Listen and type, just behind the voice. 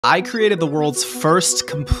I created the world's first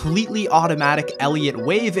completely automatic Elliott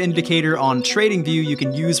wave indicator on TradingView you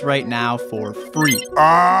can use right now for free.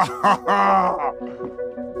 Oh,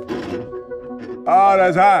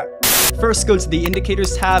 that's hot. First, go to the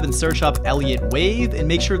Indicators tab and search up Elliott Wave and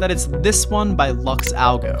make sure that it's this one by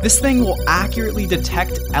LuxAlgo. This thing will accurately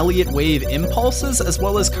detect Elliott Wave impulses as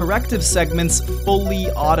well as corrective segments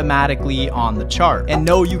fully automatically on the chart. And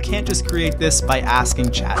no, you can't just create this by asking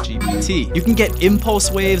ChatGPT. You can get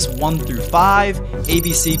impulse waves 1 through 5,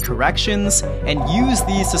 ABC corrections, and use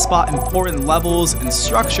these to spot important levels and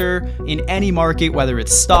structure in any market, whether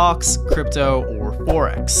it's stocks, crypto, or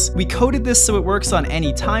Forex. We coded this so it works on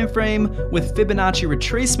any time frame with Fibonacci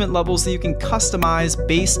retracement levels that you can customize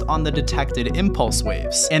based on the detected impulse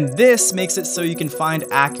waves. And this makes it so you can find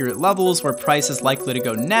accurate levels where price is likely to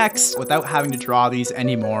go next without having to draw these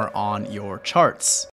anymore on your charts.